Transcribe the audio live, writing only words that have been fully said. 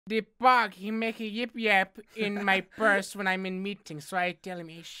The Pug, he make a yip yap in my purse when I'm in meetings, so I tell him,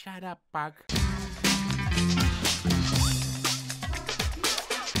 hey, shut up, Pug.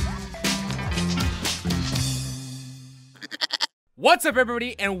 What's up,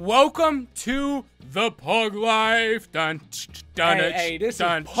 everybody, and welcome to the Pug Life. Hey, this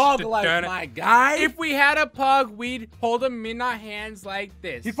is Pug Life, my guy. If we had a pug, we'd hold him in our hands like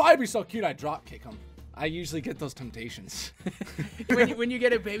this. He'd probably be so cute I'd drop kick him. I usually get those temptations. when you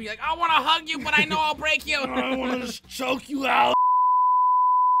get a baby, you're like, I want to hug you, but I know I'll break you. I want to just choke you out.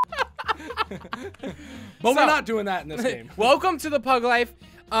 But we're not doing that in this game. Welcome to the Pug Life.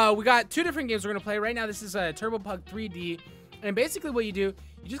 We got two different games we're going to play right now. This is a Turbo Pug 3D. And basically what you do,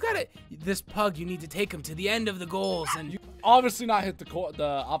 you just gotta, this pug, you need to take him to the end of the goals. And you obviously not hit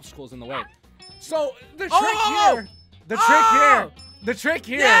the obstacles in the way. So, the trick here.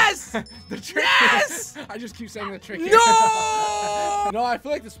 Yes! The trick Yes! here. I just keep saying the trick here. No! No, I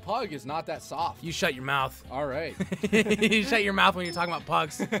feel like this pug is not that soft. You shut your mouth. All right. You shut your mouth when you're talking about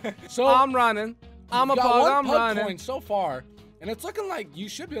pugs. So I'm running. I'm a pug, I'm running. Coin so far, and it's looking like you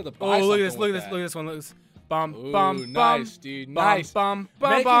should be able to buy look at this, something look at this one, look at this. Bum, Ooh, bum, nice, dude. Nice. Bum, bum,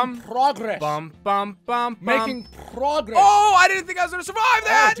 Making bum, progress. Bum, bum, bum, Making progress. Oh, I didn't think I was gonna survive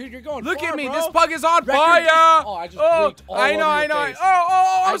that. Oh, dude, you're going Look far, at me. bro. This pug is on Record fire. Oh, I just blinked all over your face.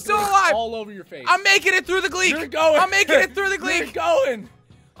 Oh, I'm still alive. All over your face. I'm making it through the gleek. You're going. I'm making it through the gleek. You're going.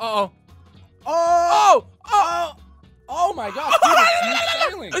 Uh-oh. Oh. Oh my God. Dude, it's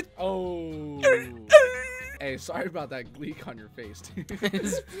smooth sailing. Oh. Hey, sorry about that gleek on your face, dude.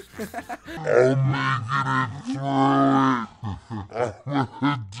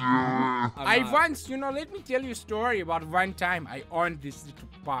 I once, let me tell you a story about one time I owned this little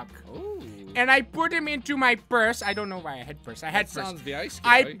pug. Ooh. And I put him into my purse. I don't know why I had purse. I had purse. Sounds very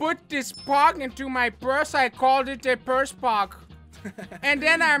I scary. put this pug into my purse. I called it a Purse Pug. And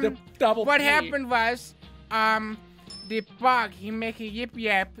then what happened was, the pug, he make a yip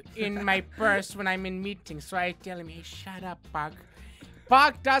yap in my purse when I'm in meetings, so I tell him, hey, shut up, Pug.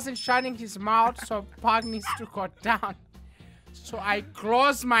 Pug doesn't shut in his mouth, so Pug needs to go down. So I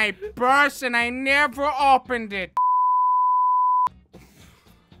closed my purse and I never opened it.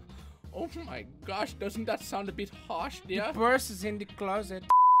 Oh my gosh, doesn't that sound a bit harsh, dear? The purse is in the closet.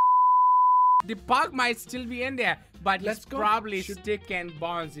 The pug might still be in there, but he's probably stick and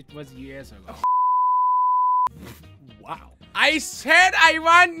bones. It was years ago. Wow. I said I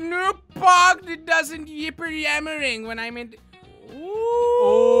want new pug that doesn't yipper yammering when I'm in.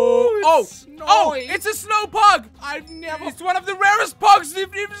 It's a snow pug. It's one of the rarest pugs if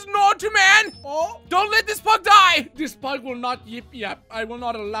it's known to man. Oh. Don't let this pug die. This pug will not yip yap. I will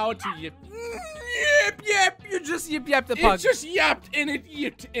not allow it to yip. Yip yap. You just yip yap the pug. It just yapped and it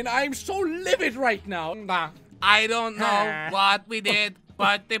yipped, and I'm so livid right now. I don't know what we did,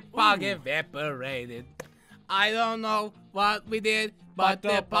 but the pug evaporated. I don't know what we did, but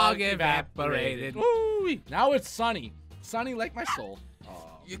the pug evaporated. Ooh, now it's sunny. Sunny like my soul.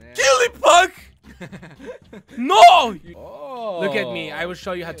 Oh, you man. kill it, pug! No! Oh, look at me. I will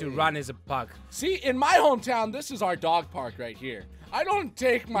show you how to run as a pug. See, in my hometown, this is our dog park right here. I don't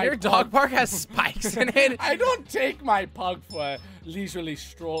take my Your dog park has spikes in it. I don't take my pug for a leisurely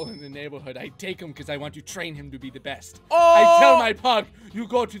stroll in the neighborhood. I take him because I want to train him to be the best. Oh! I tell my pug, you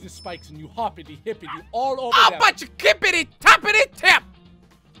go to the spikes and you hoppity hippity all over them. But you kippity toppity tip.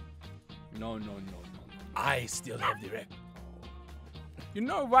 No. I still have the record.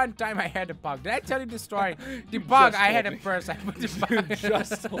 One time I had a pug. Did I tell you the story? The pug, I had a purse. I put the pug. You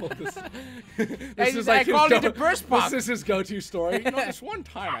just told us. I called it the Purse Pug. This is his go-to story. This one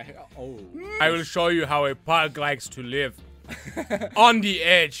time I had. Oh. I will show you how a pug likes to live. On the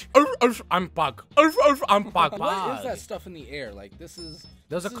edge. I'm pug. I'm pug. What is that stuff in the air? Like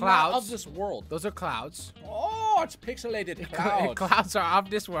Those are clouds. Not of this world. Those are clouds. Oh, it's pixelated clouds. Clouds are of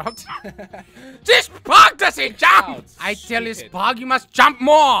this world. This pug doesn't jump! Clouds. I tell this pug you must jump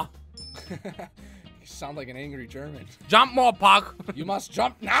more! You sound like an angry German. Jump more, pug! You must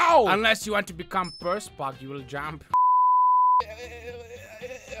jump now! Unless you want to become Purse Pug, you will jump.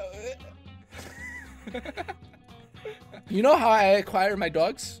 You know how I acquire my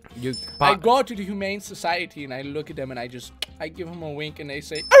dogs? I Pug. go to the Humane Society and I look at them and I give them a wink and they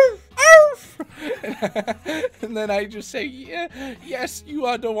say, "Arf, arf." And then I just say, yeah, yes, you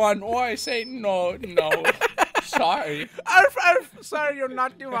are the one. Or I say, no, sorry. Arf, arf. Sorry, you're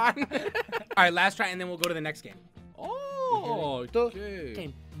not the one. Alright, last try and then we'll go to the next game. Oh, okay.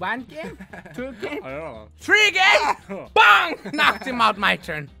 Game. 1 game? 2 game? I don't know. 3 game? Bang! Knocked him out, my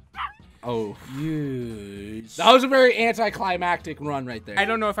turn. Oh. Yes. That was a very anticlimactic run right there. I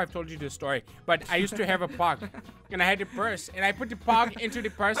don't know if I've told you this story, but I used to have a pug, and I had a purse, and I put the pug into the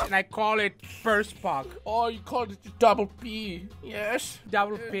purse, and I call it Purse Pug. Oh, you called it the double P. Yes.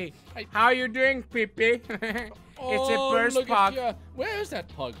 Double P. How you doing, Pee-Pee? It's a Purse Pug. Where is that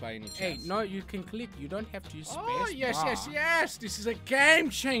pug by any chance? Hey, no, you can click. You don't have to use space. Oh, yes. This is a game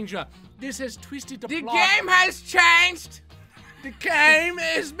changer. This has twisted the plot. The game has changed. The game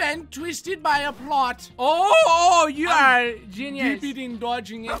has been twisted by a plot. Oh, you are genius. Deep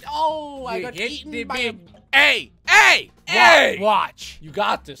dodging it. Oh, I got eaten by a... Hey! Watch. You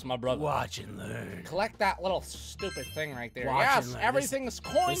got this, my brother. Watch and learn. Collect that little stupid thing right there. Watch yes, and learn. everything is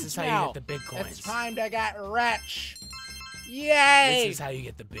coins now. This is how you get the big coins. It's time to get rich. Yay! This is how you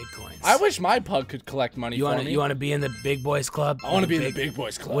get the big coins. I wish my pug could collect money for me. You want to be in the big boys club? I want to be in the big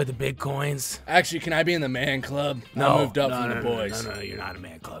boys club. With the big coins? Actually, can I be in the man club? No. I moved up from the boys. No, you're not a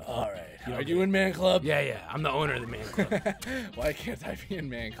man club. All right. Are you in man club? Yeah. I'm the owner of the man club. Why can't I be in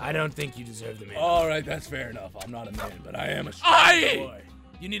man club? I don't think you deserve the man club. All right, that's fair enough. I'm not a man, but I am a strong boy.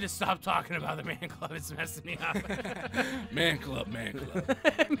 You need to stop talking about the man club. It's messing me up. Man club.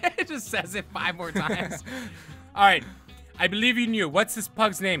 It just says it 5 more times. All right. I believe you knew. What's this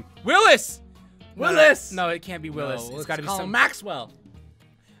pug's name? Willis! Willis! No, it can't be Willis. No, it's got to be some... Maxwell.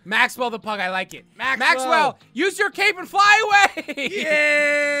 Maxwell the pug. I like it. Maxwell, use your cape and fly away!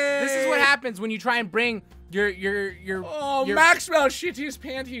 Yeah! This is what happens when you try and bring your Maxwell shit his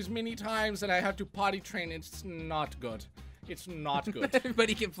panties many times and I have to potty train. It's not good. It's not good. But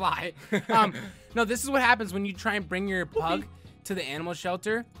he can fly. No, this is what happens when you try and bring your pug to the animal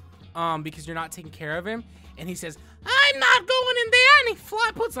shelter because you're not taking care of him. And he says, I'm not going in there. And he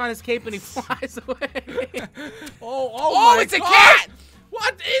puts on his cape and he flies away. Oh, it's a cat.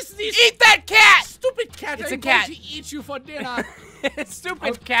 What is this? Eat that cat. Stupid cat. It's a cat. I'm going to eat you for dinner.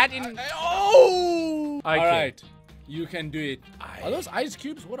 Stupid cat. All right. You can do it. Are those ice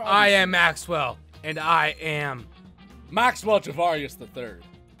cubes? What are I am Maxwell. And I am... Maxwell Javarius III.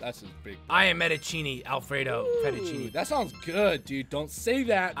 That's his big... I am Medicini Alfredo Fettuccine. That sounds good, dude. Don't say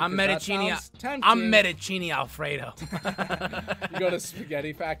that. I'm Medicini. I'm Medicini Alfredo. You go to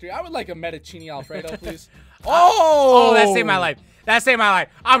Spaghetti Factory. I would like a Medicini Alfredo, please. Oh, that saved my life. That saved my life.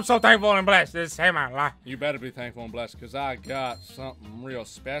 I'm so thankful and blessed. This saved my life. You better be thankful and blessed, because I got something real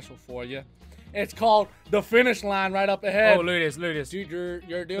special for you. It's called the finish line right up ahead. Oh, look at this. Dude,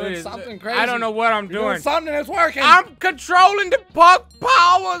 you're doing something crazy. I don't know what I'm doing. Something that's working. I'm controlling the pug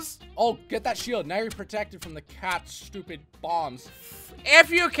powers. Oh, get that shield. Now you're protected from the cat's stupid bombs.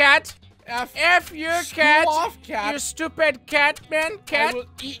 F you, cat. F you, cat. Off, cat. You stupid cat, man. Cat. I will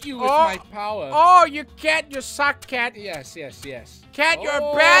eat you with my power. Oh, you cat. You suck, cat. Yes. Cat, you're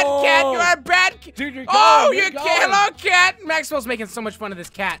a bad cat. You're a bad cat. Dude, you're hello, cat. Maxwell's making so much fun of this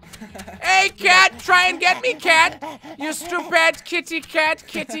cat. Hey, cat, try and get me, cat. You stupid kitty cat.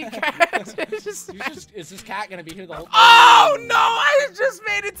 Is this cat gonna be here the whole time? Oh no! I just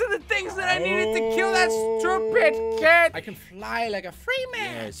made it to the things that I needed to kill that stupid cat. I can fly like a free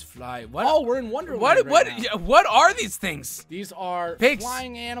man. Yes, fly. What? Oh, we're in Wonderland. What are these things? These are pigs.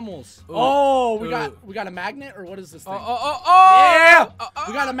 Flying animals. Ooh. Oh, we got a magnet, or what is this thing? Yeah.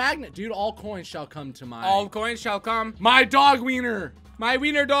 We got a magnet, dude. All coins shall come to my... All coins shall come. My dog wiener. My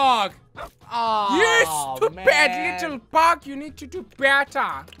wiener dog. Oh, yes, too bad, little pug. You need to do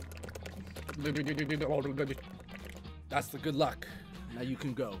better. That's the good luck. Now you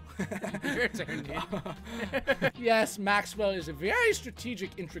can go. Your turn, dude. Yes, Maxwell is a very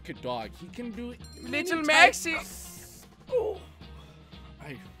strategic, intricate dog. He can do... Little Maxie. Oh.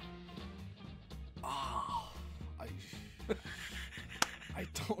 I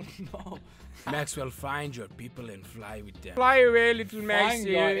don't know. Maxwell, find your people and fly with them. Fly away, little Maxie. Find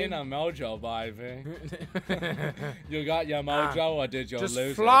your inner mojo, baby. You got your mojo, or did you lose it?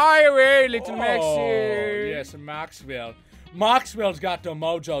 Just fly away, little Maxie. Oh, yes, Maxwell. Maxwell's got the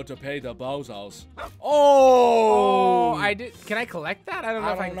mojo to pay the bozos. Oh, I did. Can I collect that? I don't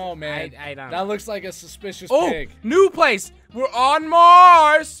know. I don't know, man. I don't know. That looks like a suspicious pig. New place. We're on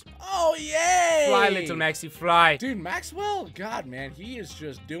Mars. Oh, yay! Fly, little Maxie, fly. Dude, Maxwell, God, man, he is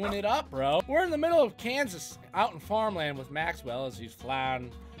just doing it up, bro. We're in the middle of Kansas, out in farmland with Maxwell as he's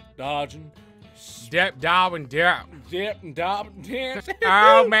flying, dodging. Dip, Darwin, dip. Dip, and dob, dip.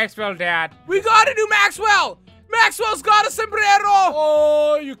 Oh, Maxwell, Dad. We gotta do Maxwell. Maxwell's got a sombrero.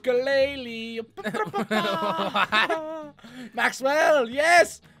 Oh, ukulele. Maxwell,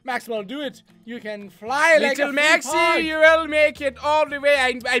 yes. Maxwell, do it. You can fly like a little Maxie, you will make it all the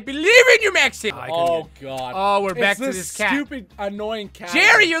way. I believe in you, Maxie. Oh, God. Oh, we're back to this cat. Stupid, annoying cat.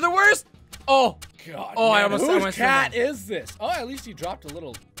 Jerry, you're the worst. Oh. God. Oh, man, I almost. Whose cat is this? Oh, at least he dropped a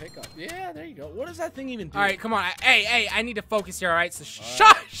little pickup. Yeah, there you go. What does that thing even do? All right, come on. Hey, I need to focus here. All right, so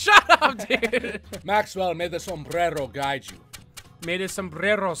shut up, dude. Maxwell, may the sombrero guide you. May the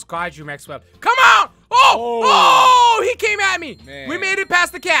sombreros guide you, Maxwell. Come on! Oh, he came at me. Man. We made it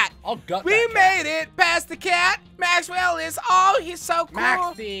past the cat. I'll gut We that cat. made it past the cat. Maxwell is, he's so cool.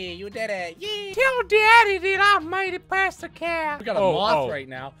 Maxie, you did it. Yee. Tell Daddy that I made it past the cat. We got a moth right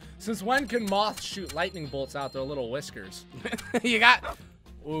now. Since when can moths shoot lightning bolts out their little whiskers? You got...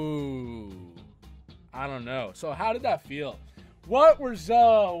 Ooh. I don't know. So how did that feel? What was...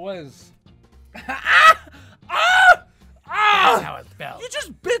 That's how it felt. You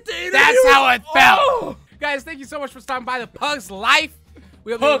just bit the interview. That's how it felt. Oh. Guys, thank you so much for stopping by the Pug's Life.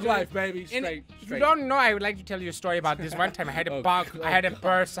 Pug life, baby. And Straight. if you don't know, I would like to tell you a story about this one time. I had a pug. I had a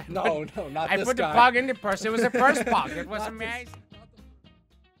purse. No, not I this put guy. the pug in the purse. It was a purse pug. It was Not amazing.